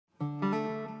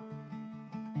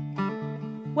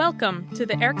Welcome to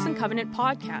the Erickson Covenant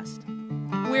podcast.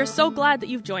 We are so glad that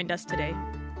you've joined us today.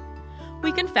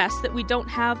 We confess that we don't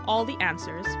have all the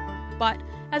answers, but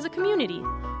as a community,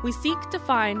 we seek to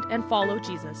find and follow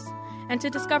Jesus and to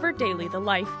discover daily the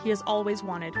life he has always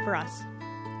wanted for us.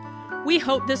 We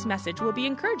hope this message will be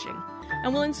encouraging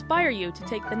and will inspire you to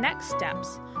take the next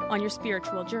steps on your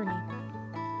spiritual journey.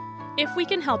 If we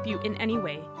can help you in any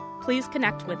way, please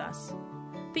connect with us.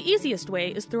 The easiest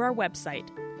way is through our website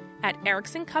at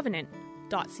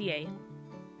ericksoncovenant.ca.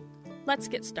 Let's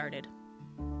get started.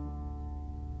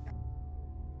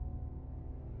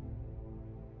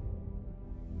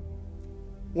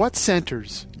 What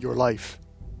centers your life?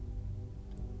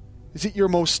 Is it your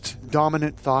most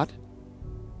dominant thought?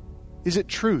 Is it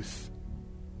truth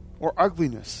or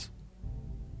ugliness,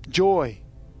 joy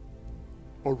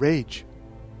or rage,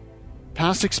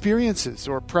 past experiences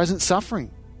or present suffering?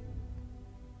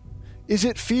 Is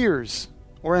it fears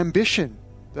or ambition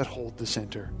that hold the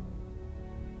center?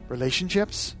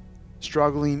 Relationships,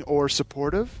 struggling or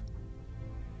supportive?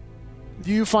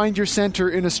 Do you find your center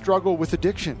in a struggle with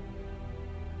addiction,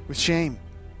 with shame,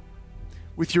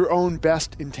 with your own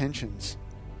best intentions?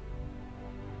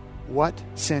 What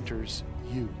centers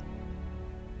you?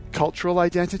 Cultural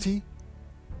identity?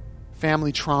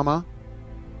 Family trauma?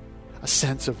 A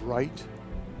sense of right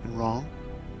and wrong?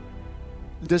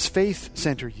 Does faith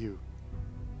center you?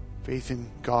 Faith in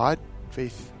God,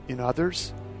 faith in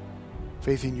others,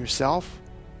 faith in yourself,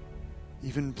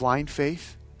 even blind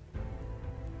faith?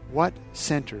 What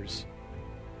centers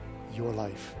your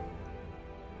life?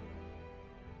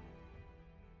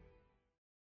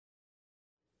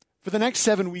 For the next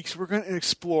 7 weeks, we're going to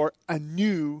explore a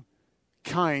new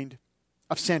kind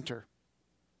of center,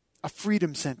 a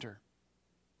freedom center,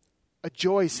 a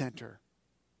joy center,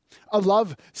 a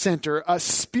love center, a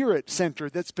spirit center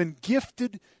that's been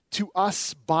gifted to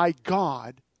us by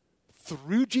God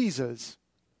through Jesus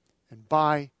and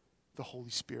by the Holy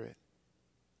Spirit.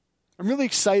 I'm really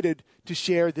excited to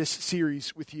share this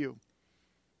series with you.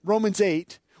 Romans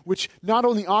 8, which not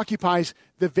only occupies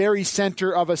the very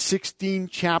center of a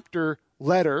 16-chapter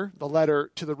letter, the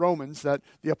letter to the Romans that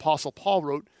the Apostle Paul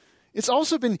wrote, it's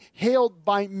also been hailed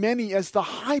by many as the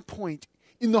high point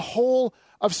in the whole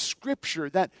of Scripture,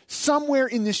 that somewhere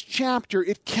in this chapter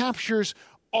it captures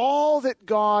all that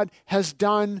God has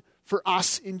done for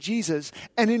us in Jesus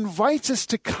and invites us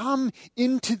to come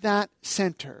into that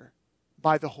center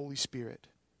by the Holy Spirit.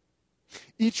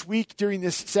 Each week during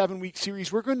this 7-week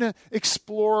series, we're going to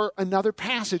explore another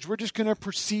passage. We're just going to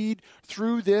proceed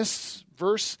through this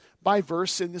verse by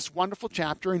verse in this wonderful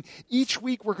chapter, and each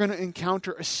week we're going to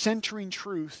encounter a centering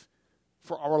truth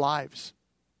for our lives.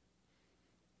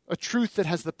 A truth that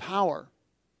has the power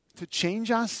to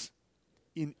change us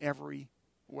in every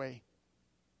way.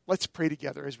 Let's pray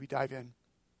together as we dive in.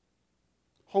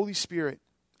 Holy Spirit,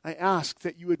 I ask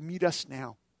that you would meet us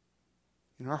now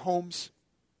in our homes,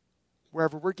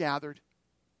 wherever we're gathered,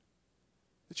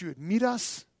 that you would meet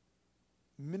us,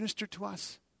 minister to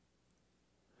us,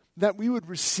 that we would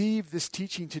receive this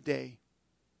teaching today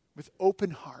with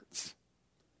open hearts,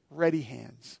 ready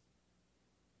hands,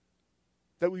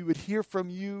 that we would hear from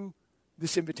you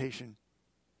this invitation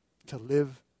to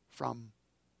live from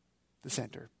the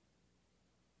center.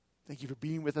 Thank you for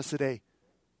being with us today.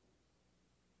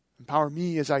 Empower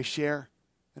me as I share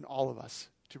and all of us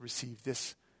to receive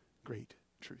this great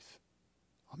truth.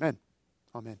 Amen.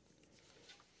 Amen.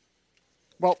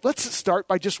 Well, let's start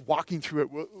by just walking through it.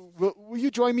 Will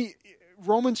you join me?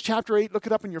 Romans chapter 8, look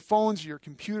it up on your phones, your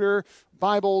computer,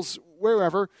 Bibles,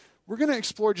 wherever. We're going to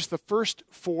explore just the first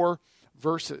 4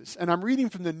 verses. And I'm reading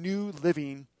from the New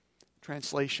Living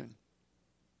Translation.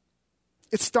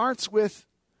 It starts with,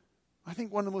 I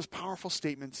think, one of the most powerful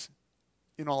statements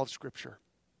in all of Scripture.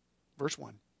 Verse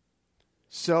 1.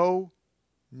 So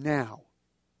now,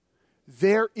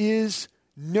 there is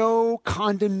no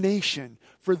condemnation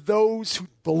for those who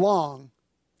belong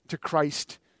to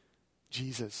Christ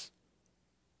Jesus.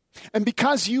 And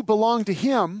because you belong to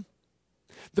him,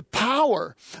 the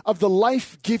power of the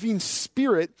life-giving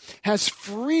Spirit has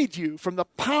freed you from the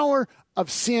power of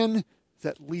sin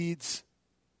that leads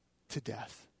to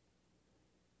death.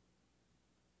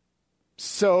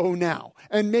 So now,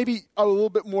 and maybe a little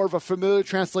bit more of a familiar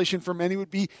translation for many would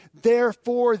be,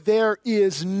 therefore there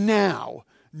is now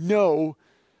no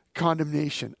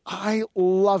condemnation. I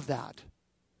love that.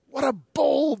 What a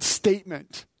bold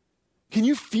statement. Can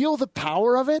you feel the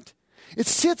power of it? It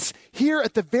sits here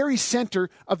at the very center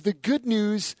of the good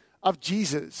news of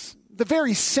Jesus, the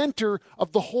very center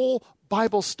of the whole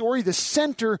Bible story, the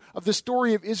center of the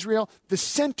story of Israel, the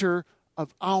center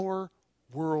of our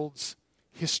world's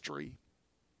history.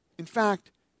 In fact,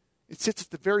 It sits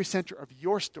at the very center of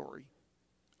your story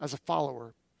as a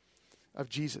follower of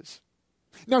Jesus.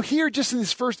 Now here, just in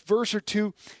this first verse or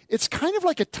two, it's kind of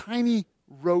like a tiny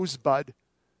rosebud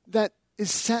that is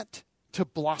set to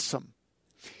blossom.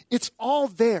 It's all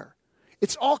there.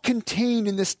 It's all contained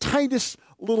in this tightest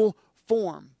little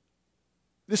form.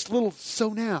 This little so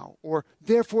now, or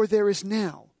therefore there is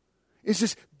now, is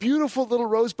this beautiful little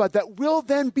rosebud that will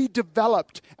then be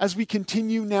developed as we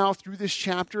continue now through this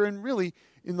chapter and really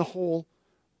in the whole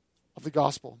of the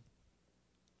gospel.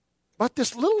 But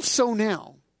this little so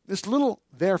now, this little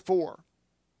therefore,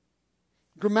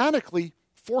 grammatically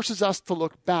forces us to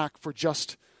look back for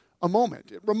just a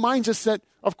moment. It reminds us that,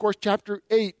 of course, chapter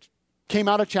 8 came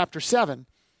out of chapter 7,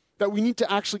 that we need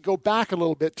to actually go back a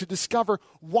little bit to discover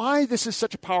why this is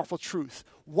such a powerful truth,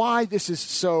 why this is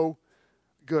so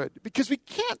good. Because we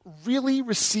can't really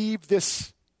receive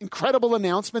this incredible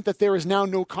announcement that there is now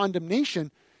no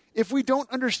condemnation if we don't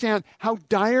understand how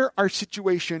dire our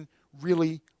situation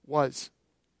really was,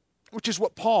 which is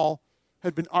what Paul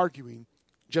had been arguing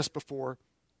just before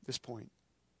this point.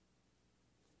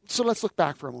 So let's look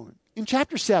back for a moment. In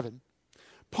chapter 7,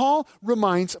 Paul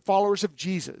reminds followers of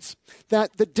Jesus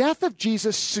that the death of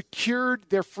Jesus secured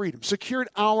their freedom, secured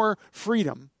our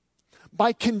freedom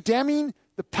by condemning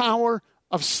the power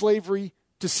of slavery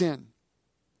to sin.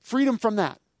 Freedom from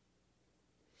that.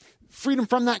 Freedom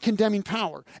from that condemning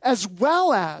power, as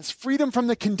well as freedom from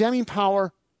the condemning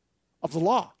power of the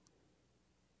law.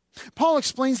 Paul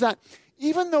explains that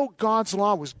even though God's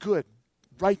law was good,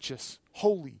 righteous,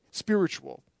 holy,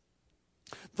 spiritual,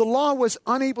 the law was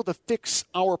unable to fix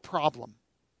our problem,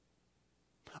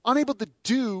 unable to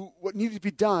do what needed to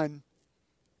be done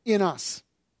in us.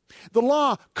 The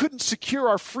law couldn't secure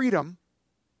our freedom.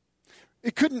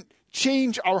 It couldn't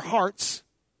change our hearts.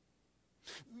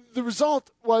 The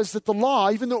result was that the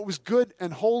law, even though it was good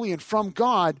and holy and from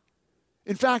God,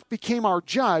 in fact became our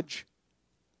judge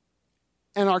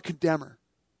and our condemner.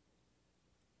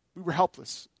 We were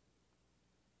helpless.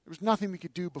 There was nothing we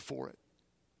could do before it.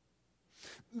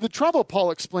 The trouble,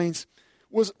 Paul explains,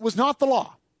 was not the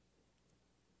law.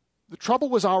 The trouble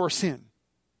was our sin.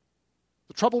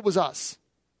 The trouble was us.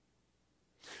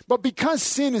 But because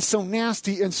sin is so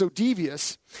nasty and so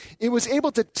devious, it was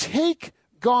able to take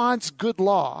God's good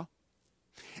law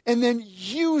and then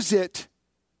use it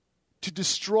to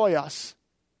destroy us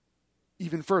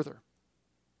even further.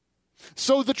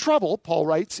 So the trouble, Paul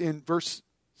writes in verse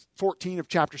 14 of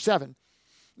chapter 7,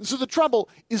 so the trouble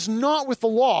is not with the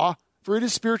law, for it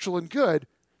is spiritual and good.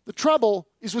 The trouble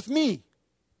is with me,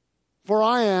 for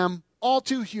I am all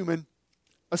too human,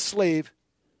 a slave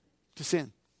to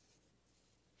sin.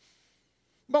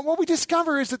 But what we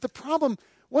discover is that the problem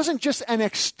wasn't just an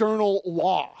external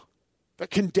law that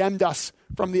condemned us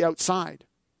from the outside.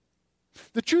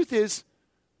 The truth is,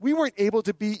 we weren't able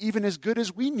to be even as good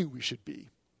as we knew we should be.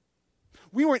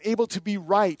 We weren't able to be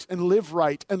right and live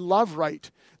right and love right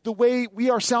the way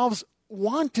we ourselves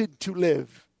wanted to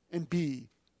live and be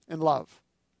and love.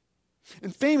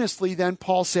 And famously then,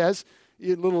 Paul says,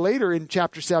 a little later in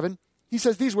chapter 7, he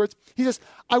says these words. He says,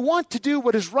 I want to do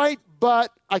what is right,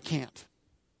 but I can't.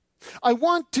 I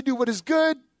want to do what is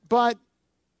good, but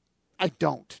I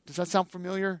don't. Does that sound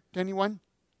familiar to anyone?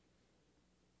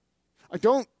 I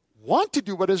don't want to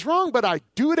do what is wrong, but I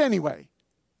do it anyway.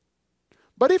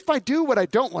 But if I do what I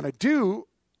don't want to do,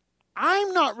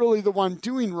 I'm not really the one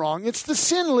doing wrong. It's the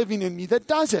sin living in me that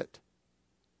does it.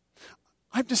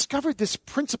 I've discovered this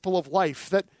principle of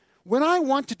life that when I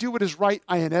want to do what is right,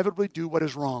 I inevitably do what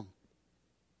is wrong.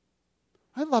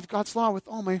 I love God's law with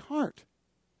all my heart.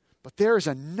 But there is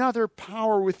another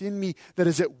power within me that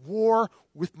is at war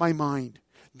with my mind.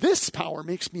 This power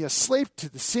makes me a slave to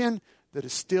the sin that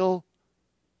is still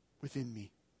within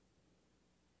me.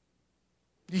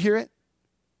 Do you hear it?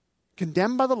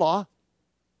 Condemned by the law,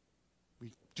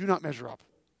 we do not measure up.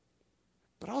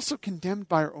 But also condemned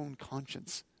by our own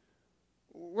conscience.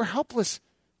 We're helpless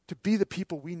to be the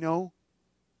people we know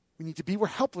we need to be. We're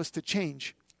helpless to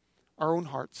change our own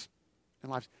hearts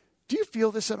and lives. Do you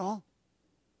feel this at all?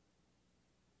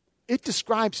 It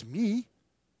describes me,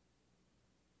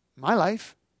 my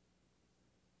life.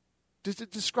 Does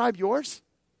it describe yours?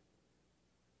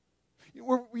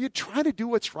 Where you try to do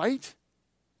what's right?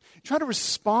 You try to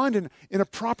respond in a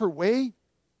proper way?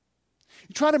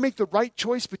 You try to make the right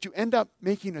choice, but you end up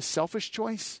making a selfish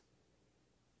choice?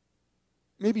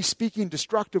 Maybe speaking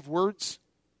destructive words?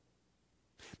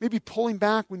 Maybe pulling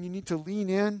back when you need to lean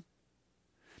in?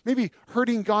 Maybe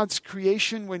hurting God's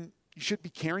creation when you should be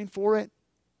caring for it?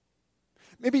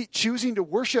 Maybe choosing to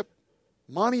worship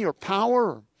money or power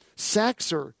or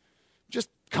sex or just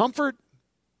comfort,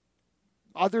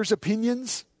 others'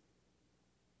 opinions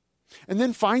And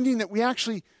then finding that we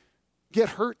actually get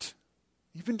hurt,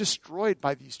 even destroyed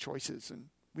by these choices, and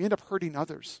we end up hurting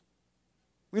others.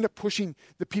 We end up pushing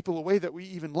the people away that we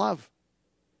even love.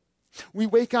 We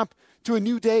wake up to a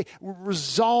new day. We're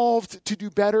resolved to do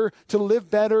better, to live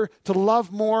better, to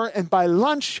love more. And by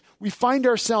lunch, we find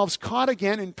ourselves caught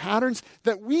again in patterns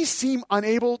that we seem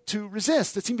unable to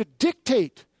resist, that seem to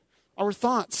dictate our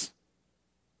thoughts,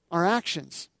 our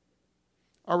actions,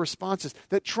 our responses.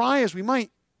 That try as we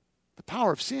might, the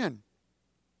power of sin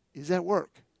is at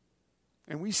work.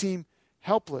 And we seem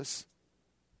helpless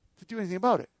to do anything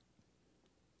about it.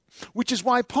 Which is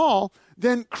why Paul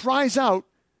then cries out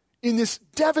in this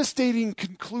devastating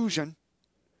conclusion.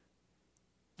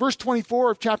 Verse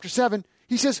 24 of chapter 7,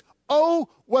 he says, "Oh,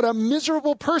 what a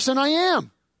miserable person I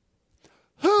am!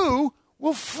 Who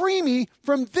will free me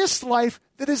from this life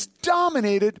that is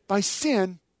dominated by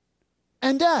sin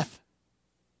and death?"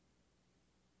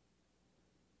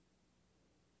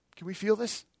 Can we feel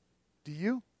this? Do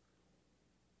you?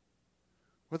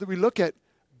 Whether we look at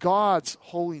God's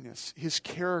holiness, his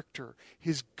character,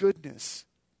 his goodness,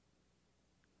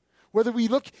 whether we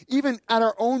look even at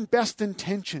our own best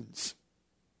intentions,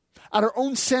 at our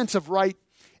own sense of right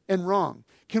and wrong,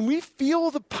 can we feel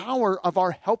the power of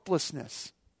our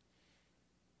helplessness?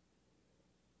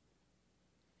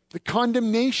 The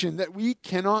condemnation that we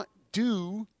cannot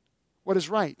do what is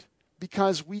right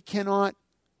because we cannot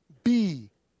be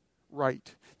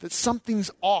right, that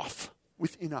something's off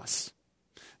within us.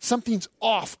 Something's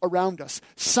off around us.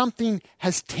 Something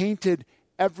has tainted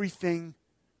everything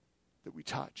that we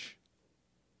touch.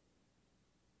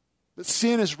 That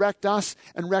sin has wrecked us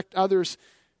and wrecked others.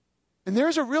 And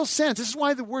there's a real sense, this is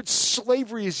why the word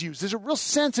slavery is used. There's a real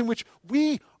sense in which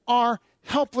we are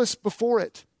helpless before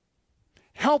it.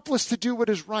 Helpless to do what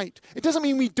is right. It doesn't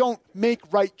mean we don't make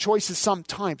right choices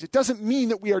sometimes. It doesn't mean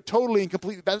that we are totally and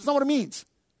completely bad. That's not what it means.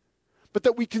 But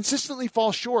that we consistently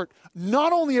fall short,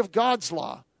 not only of God's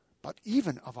law, but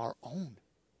even of our own.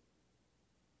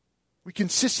 We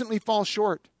consistently fall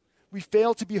short. We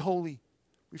fail to be holy.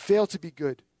 We fail to be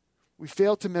good. We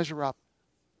fail to measure up.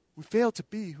 We fail to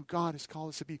be who God has called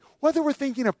us to be. Whether we're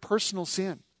thinking of personal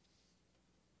sin,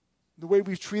 the way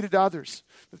we've treated others,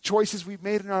 the choices we've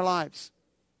made in our lives.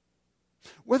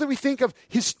 Whether we think of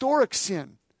historic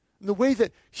sin, the way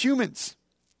that humans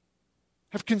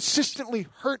have consistently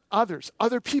hurt others,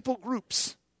 other people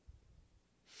groups.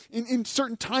 In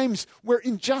certain times where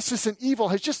injustice and evil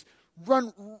has just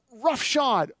run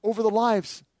roughshod over the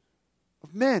lives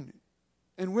of men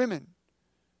and women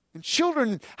and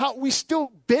children, how we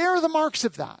still bear the marks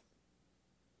of that.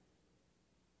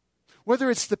 Whether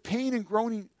it's the pain and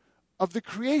groaning of the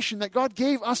creation that God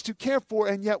gave us to care for,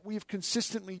 and yet we've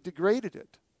consistently degraded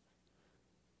it.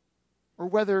 Or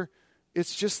whether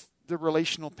it's just the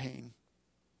relational pain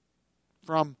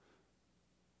from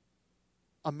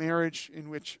a marriage in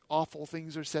which awful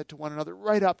things are said to one another,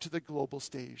 right up to the global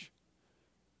stage,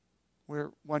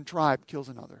 where one tribe kills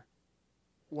another,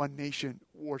 one nation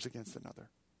wars against another.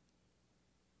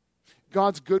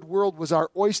 God's good world was our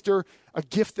oyster, a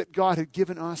gift that God had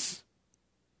given us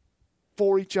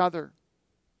for each other,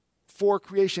 for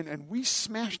creation, and we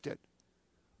smashed it.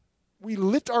 We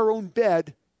lit our own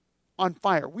bed on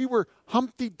fire. We were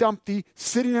Humpty Dumpty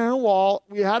sitting on a wall.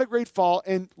 We had a great fall,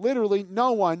 and literally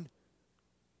no one,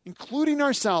 including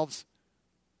ourselves,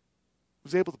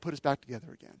 was able to put us back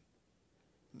together again.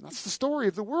 And that's the story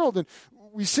of the world. And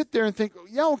we sit there and think,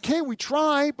 yeah, okay, we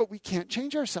try, but we can't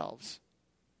change ourselves.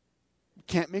 We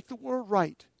can't make the world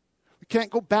right. We can't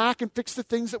go back and fix the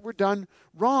things that were done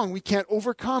wrong. We can't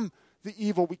overcome the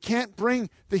evil. We can't bring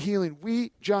the healing.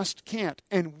 We just can't.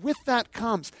 And with that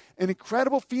comes an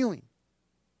incredible feeling.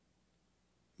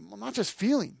 Well, not just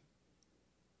feeling,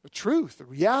 the truth, the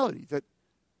reality that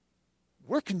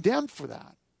we're condemned for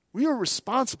that. We are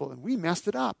responsible and we messed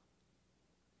it up.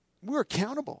 We're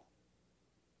accountable.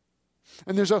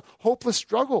 And there's a hopeless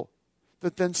struggle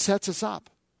that then sets us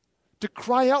up to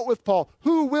cry out with Paul,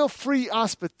 who will free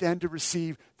us? But then to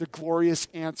receive the glorious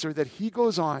answer that he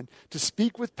goes on to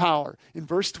speak with power. In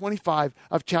verse 25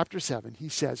 of chapter 7, he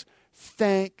says,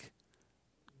 thank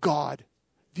God.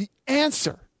 The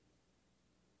answer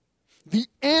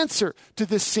to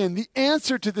this sin, the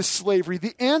answer to this slavery,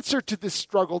 the answer to this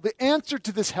struggle, the answer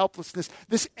to this helplessness,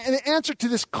 the answer to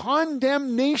this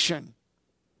condemnation,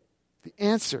 the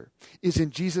answer is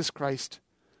in Jesus Christ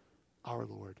our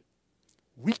Lord.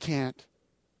 We can't,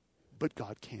 but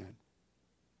God can.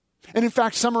 And in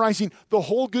fact, summarizing the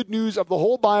whole good news of the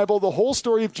whole Bible, the whole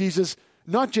story of Jesus,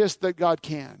 not just that God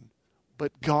can,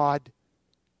 but God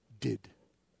did.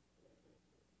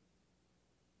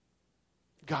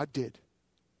 God did.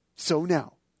 So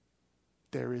now,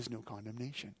 there is no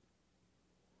condemnation.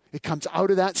 It comes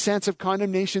out of that sense of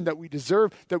condemnation that we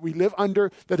deserve, that we live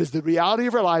under, that is the reality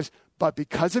of our lives. But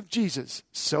because of Jesus,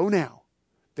 so now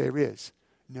there is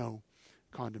no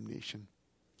condemnation.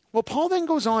 Well, Paul then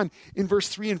goes on in verse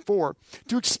 3 and 4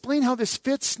 to explain how this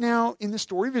fits now in the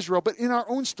story of Israel, but in our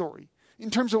own story, in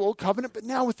terms of Old Covenant, but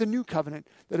now with the new covenant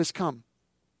that has come.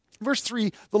 Verse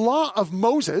 3, the law of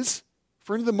Moses,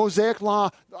 referring to the Mosaic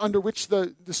law under which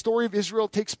the story of Israel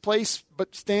takes place,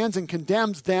 but stands and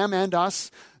condemns them and us.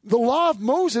 The law of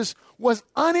Moses was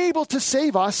unable to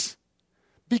save us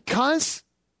because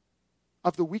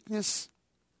of the weakness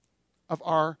of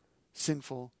our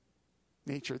sinful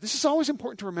nature. This is always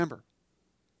important to remember.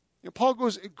 Paul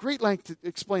goes at great length to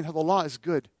explain how the law is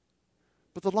good,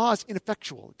 but the law is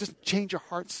ineffectual. It doesn't change our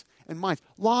hearts and minds.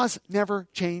 Laws never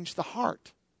change the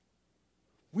heart.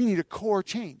 We need a core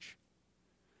change.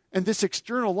 And this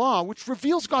external law, which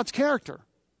reveals God's character,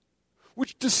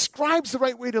 which describes the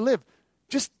right way to live,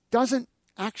 just doesn't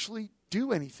actually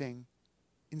do anything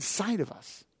inside of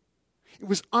us. It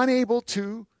was unable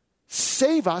to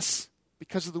save us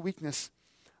because of the weakness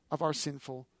of our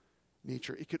sinful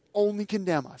nature. It could only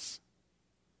condemn us.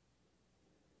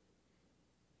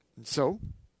 And so,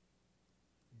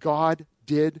 God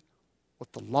did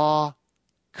what the law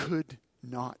could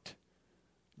not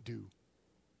do.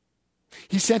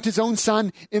 He sent his own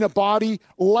son in a body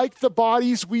like the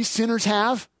bodies we sinners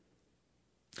have.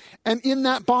 And in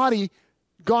that body,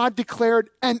 God declared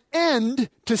an end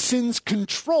to sin's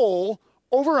control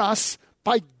over us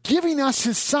by giving us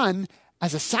his son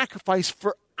as a sacrifice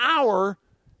for our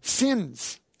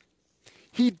sins.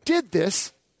 He did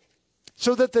this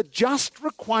so that the just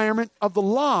requirement of the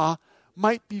law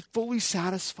might be fully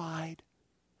satisfied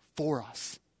for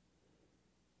us,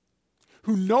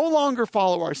 who no longer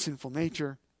follow our sinful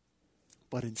nature,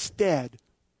 but instead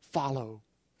follow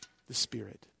the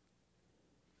Spirit.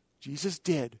 Jesus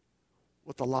did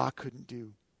what the law couldn't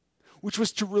do, which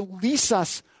was to release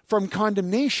us from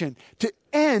condemnation, to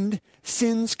end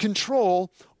sin's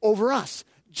control over us.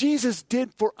 Jesus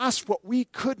did for us what we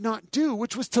could not do,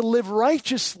 which was to live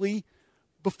righteously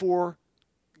before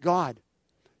God.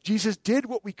 Jesus did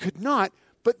what we could not,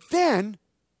 but then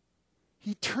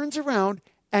he turns around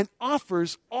and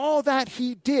offers all that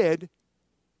he did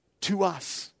to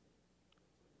us,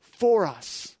 for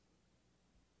us,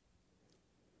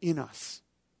 in us,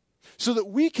 so that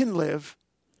we can live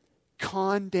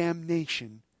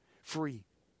condemnation free.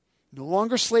 No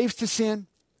longer slaves to sin,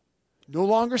 no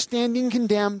longer standing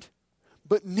condemned,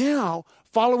 but now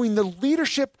following the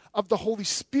leadership of the Holy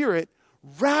Spirit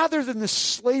rather than the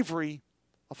slavery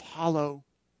of hollow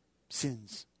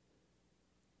sins.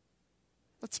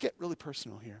 Let's get really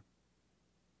personal here.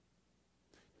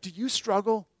 Do you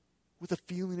struggle with a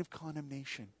feeling of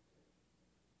condemnation?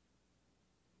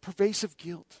 Pervasive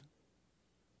guilt,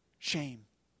 shame,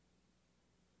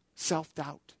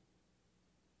 self-doubt?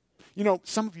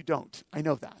 Some of you don't. I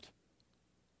know that.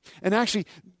 And actually,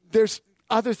 there's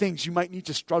other things you might need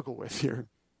to struggle with here.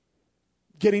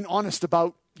 Getting honest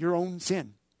about your own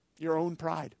sin, your own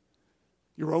pride,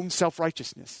 your own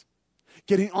self-righteousness.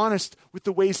 Getting honest with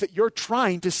the ways that you're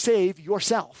trying to save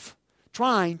yourself,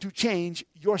 trying to change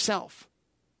yourself.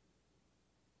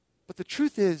 But the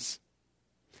truth is,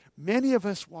 many of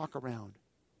us walk around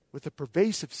with a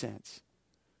pervasive sense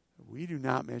that we do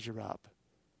not measure up.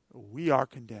 We are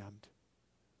condemned.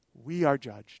 We are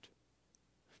judged.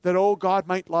 That, God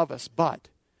might love us, but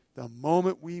the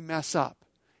moment we mess up,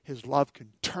 his love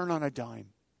can turn on a dime,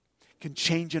 can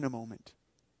change in a moment.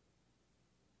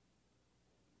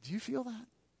 Do you feel that?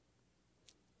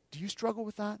 Do you struggle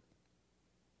with that?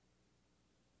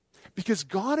 Because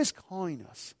God is calling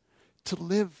us to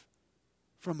live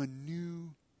from a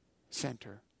new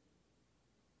center.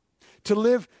 To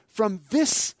live from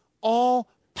this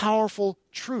all-powerful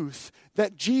truth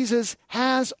that Jesus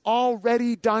has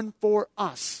already done for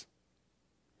us.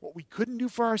 What we couldn't do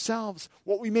for ourselves,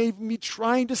 what we may be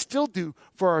trying to still do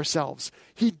for ourselves.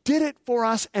 He did it for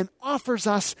us and offers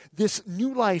us this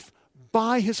new life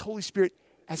by his Holy Spirit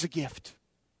as a gift.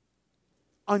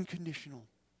 Unconditional.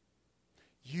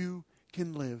 You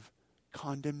can live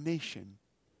condemnation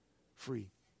free.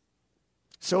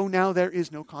 So now there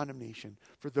is no condemnation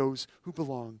for those who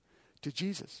belong to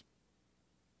Jesus.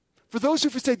 For those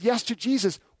who've said yes to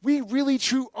Jesus, we really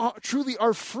truly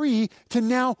are free to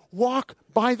now walk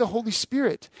by the Holy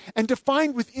Spirit and to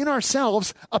find within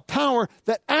ourselves a power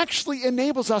that actually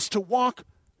enables us to walk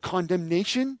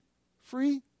condemnation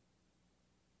free,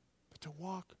 but to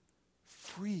walk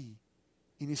free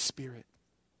in his Spirit,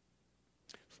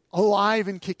 alive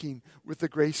and kicking with the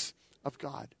grace of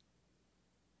God.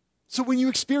 So when you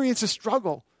experience a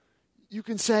struggle, you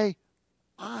can say,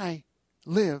 I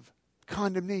live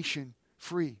condemnation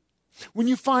free. When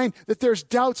you find that there's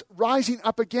doubts rising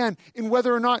up again in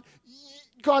whether or not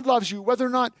God loves you, whether or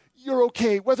not you're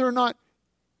okay, whether or not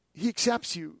he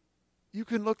accepts you, you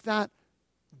can look that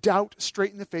doubt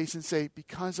straight in the face and say,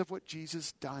 because of what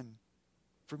Jesus done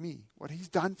for me, what he's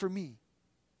done for me,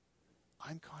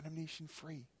 I'm condemnation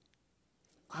free.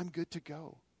 I'm good to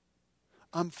go.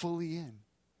 I'm fully in.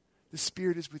 The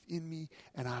Spirit is within me,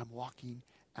 and I'm walking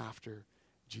after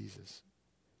Jesus.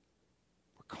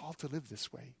 We're called to live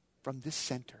this way, from this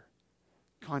center,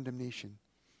 condemnation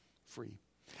free.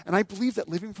 And I believe that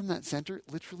living from that center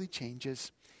literally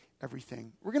changes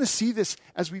everything. We're going to see this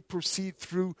as we proceed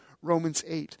through Romans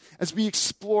 8, as we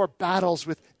explore battles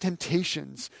with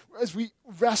temptations, as we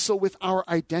wrestle with our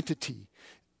identity,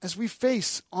 as we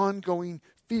face ongoing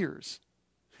fears,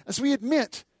 as we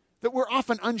admit that we're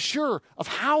often unsure of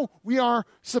how we are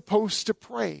supposed to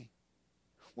pray.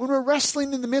 When we're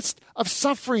wrestling in the midst of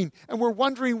suffering and we're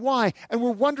wondering why, and we're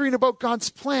wondering about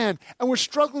God's plan, and we're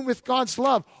struggling with God's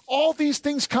love, all these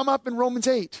things come up in Romans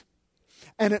 8.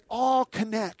 And it all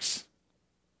connects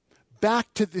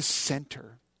back to this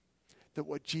center, that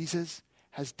what Jesus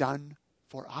has done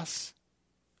for us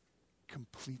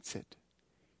completes it.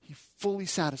 He fully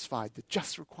satisfied the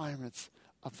just requirements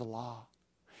of the law.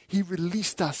 He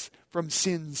released us from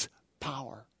sin's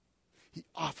power. He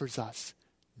offers us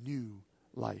new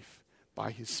life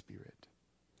by his Spirit.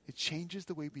 It changes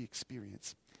the way we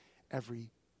experience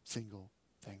every single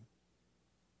thing.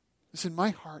 Listen, my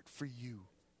heart for you,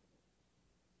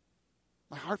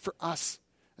 my heart for us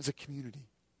as a community,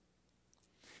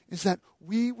 is that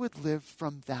we would live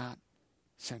from that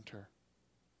center.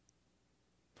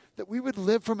 That we would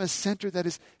live from a center that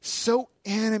is so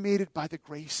animated by the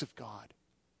grace of God,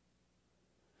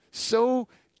 so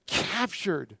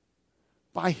captured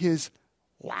by his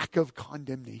lack of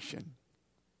condemnation,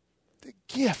 the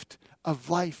gift of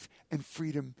life and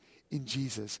freedom in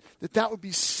Jesus, that would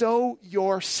be so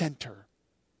your center,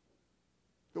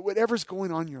 that whatever's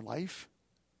going on in your life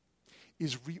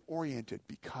is reoriented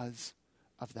because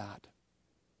of that.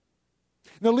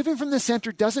 Now, living from the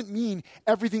center doesn't mean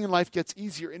everything in life gets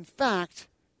easier. In fact,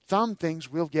 some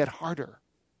things will get harder.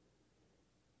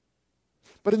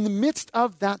 But in the midst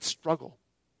of that struggle,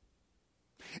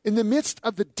 in the midst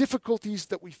of the difficulties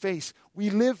that we face,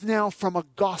 we live now from a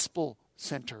gospel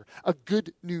center, a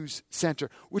good news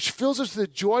center, which fills us with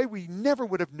a joy we never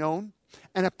would have known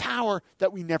and a power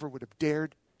that we never would have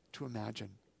dared to imagine.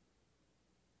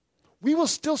 We will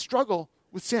still struggle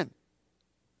with sin,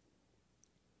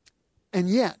 and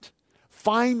yet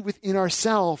find within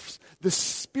ourselves the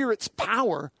Spirit's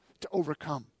power to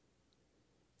overcome.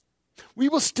 We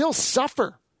will still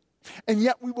suffer, and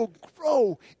yet we will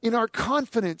grow in our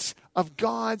confidence of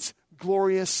God's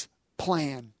glorious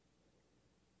plan.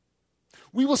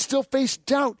 We will still face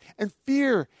doubt and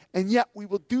fear, and yet we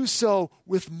will do so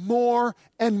with more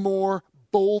and more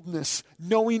boldness,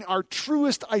 knowing our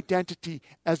truest identity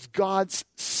as God's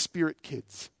Spirit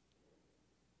kids.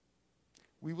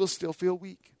 We will still feel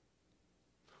weak.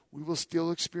 We will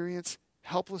still experience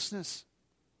helplessness.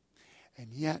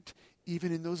 And yet,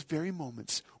 even in those very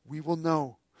moments, we will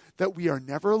know that we are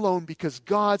never alone because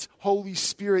God's Holy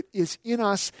Spirit is in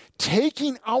us,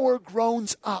 taking our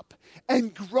groans up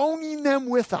and groaning them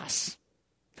with us,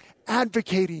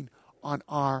 advocating on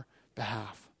our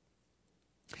behalf.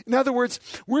 In other words,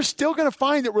 we're still going to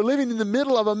find that we're living in the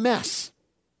middle of a mess,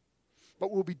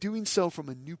 but we'll be doing so from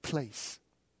a new place,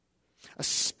 a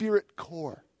Spirit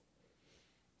core,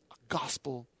 a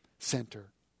gospel center.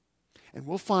 And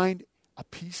we'll find a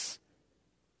peace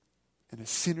and a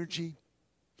synergy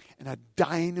and a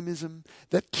dynamism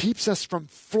that keeps us from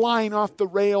flying off the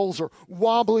rails or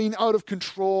wobbling out of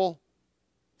control,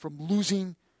 from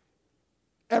losing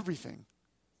everything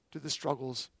to the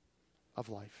struggles of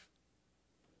life.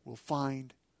 We'll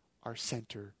find our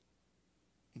center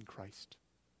in Christ.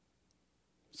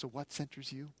 So what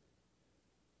centers you?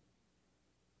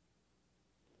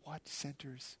 What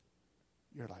centers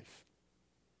your life?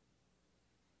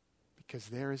 Because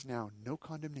there is now no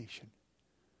condemnation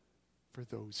for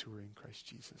those who are in Christ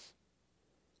Jesus.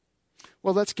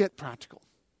 Well, let's get practical.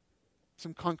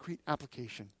 Some concrete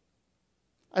application.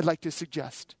 I'd like to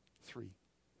suggest 3.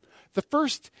 The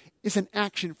first is an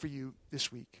action for you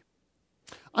this week.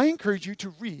 I encourage you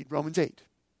to read Romans 8.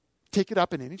 Take it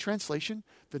up in any translation.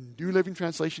 The New Living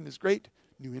Translation is great,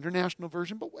 New International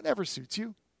Version, but whatever suits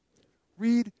you.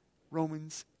 Read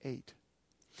Romans 8.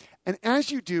 And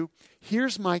as you do,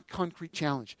 here's my concrete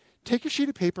challenge. Take a sheet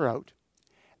of paper out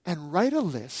and write a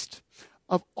list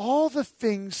of all the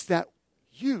things that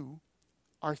you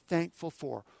are thankful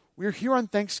for. We're here on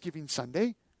Thanksgiving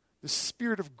Sunday. The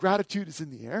spirit of gratitude is in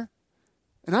the air.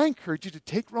 And I encourage you to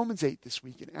take Romans 8 this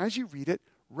week, and as you read it,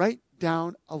 write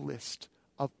down a list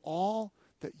of all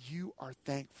that you are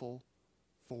thankful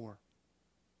for.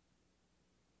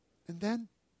 And then,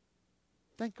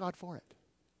 thank God for it.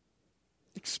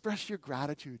 Express your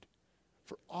gratitude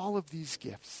for all of these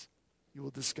gifts. You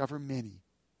will discover many.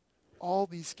 All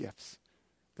these gifts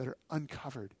that are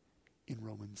uncovered in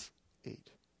Romans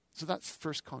 8. So that's the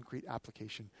first concrete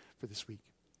application for this week.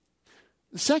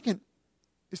 The second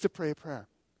is to pray a prayer.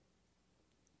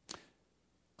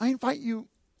 I invite you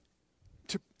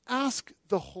to ask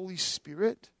the Holy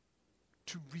Spirit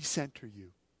to recenter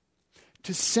you,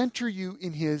 to center you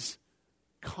in his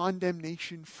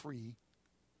condemnation-free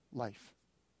life.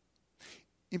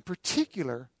 In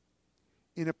particular,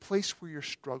 in a place where you're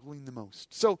struggling the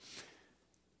most. So,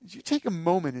 as you take a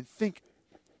moment and think,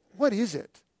 what is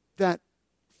it that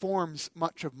forms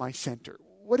much of my center?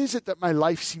 What is it that my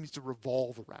life seems to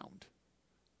revolve around?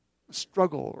 A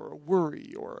struggle or a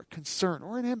worry or a concern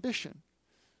or an ambition,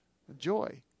 a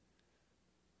joy.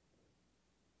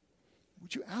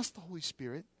 Would you ask the Holy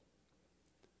Spirit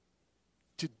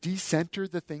to decenter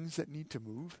the things that need to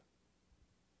move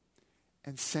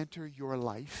and center your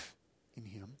life in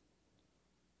him?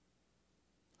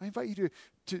 I invite you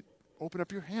to open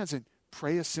up your hands and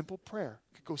pray a simple prayer.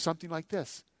 It could go something like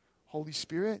this. Holy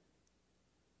Spirit,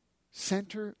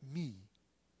 center me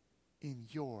in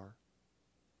your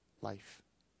life.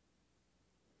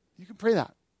 You can pray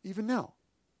that even now.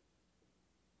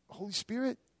 Holy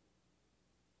Spirit,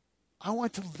 I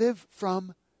want to live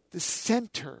from the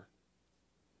center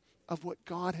of what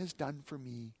God has done for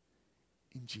me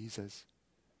in Jesus.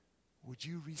 Would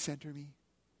you recenter me?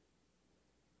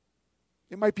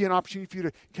 It might be an opportunity for you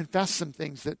to confess some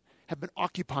things that have been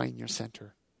occupying your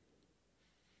center.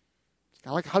 It's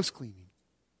kind of like house cleaning.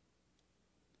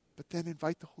 But then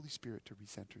invite the Holy Spirit to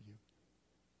recenter you.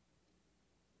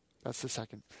 That's the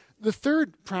second. The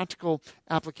third practical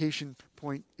application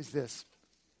point is this.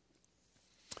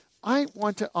 I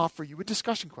want to offer you a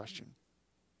discussion question.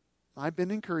 I've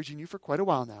been encouraging you for quite a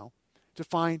while now to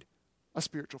find a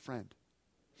spiritual friend,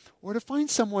 or to find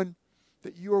someone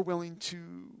that you are willing to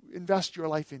invest your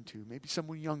life into, maybe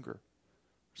someone younger,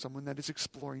 someone that is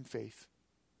exploring faith,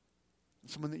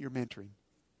 someone that you're mentoring.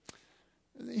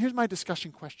 Here's my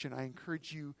discussion question I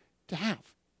encourage you to have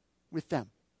with them.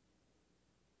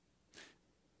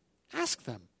 Ask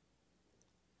them,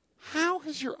 how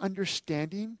has your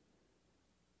understanding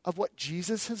of what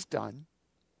Jesus has done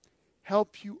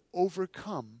helped you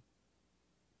overcome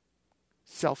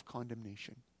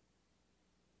self-condemnation?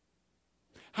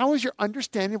 How has your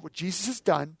understanding of what Jesus has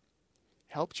done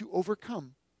helped you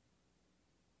overcome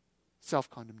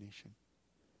self-condemnation?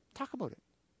 Talk about it.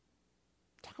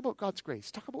 Talk about God's grace.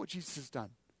 Talk about what Jesus has done.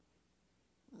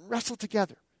 Wrestle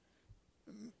together.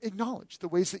 Acknowledge the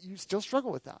ways that you still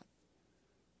struggle with that.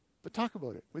 But talk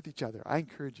about it with each other. I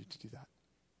encourage you to do that.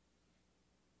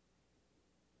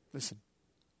 Listen,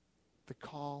 the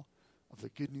call of the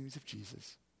good news of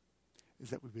Jesus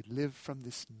is that we would live from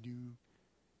this new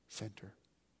center.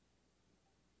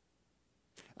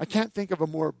 I can't think of a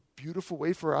more beautiful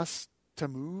way for us to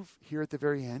move here at the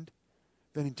very end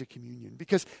than into communion.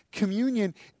 Because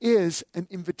communion is an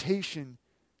invitation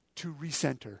to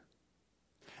recenter.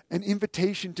 An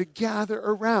invitation to gather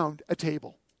around a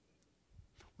table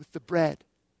with the bread,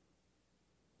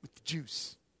 with the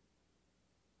juice,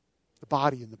 the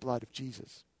body and the blood of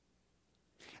Jesus.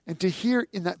 And to hear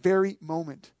in that very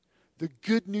moment the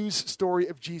good news story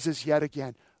of Jesus yet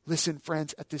again. Listen,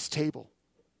 friends, at this table,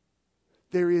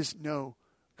 there is no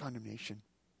condemnation.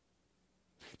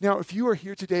 Now, if you are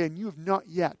here today and you have not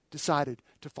yet decided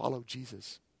to follow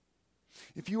Jesus,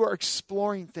 if you are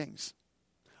exploring things,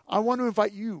 I want to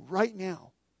invite you right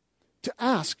now to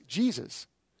ask Jesus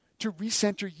to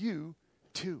recenter you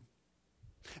too.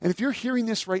 And if you're hearing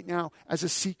this right now as a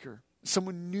seeker,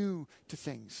 someone new to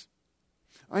things,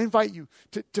 I invite you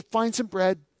to find some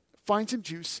bread, find some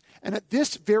juice, and at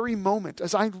this very moment,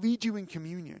 as I lead you in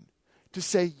communion, to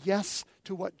say yes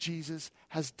to what Jesus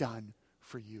has done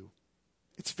for you.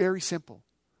 It's very simple.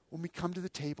 When we come to the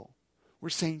table, we're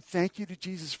saying thank you to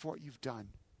Jesus for what you've done.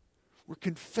 We're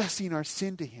confessing our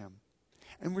sin to him.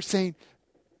 And we're saying,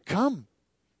 come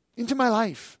into my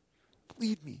life.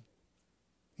 Lead me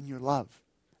in your love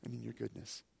and in your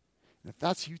goodness. And if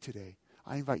that's you today,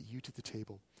 I invite you to the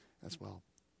table as well.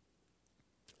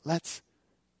 Let's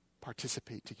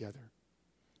participate together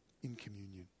in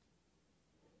communion.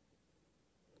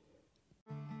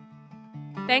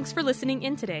 Thanks for listening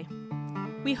in today.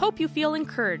 We hope you feel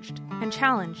encouraged and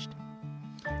challenged.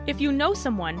 If you know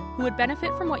someone who would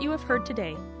benefit from what you have heard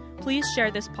today, please share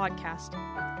this podcast.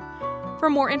 For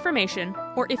more information,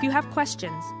 or if you have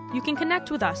questions, you can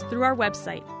connect with us through our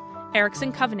website,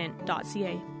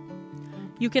 ericksoncovenant.ca.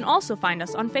 You can also find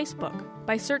us on Facebook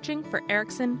by searching for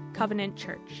Erickson Covenant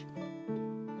Church.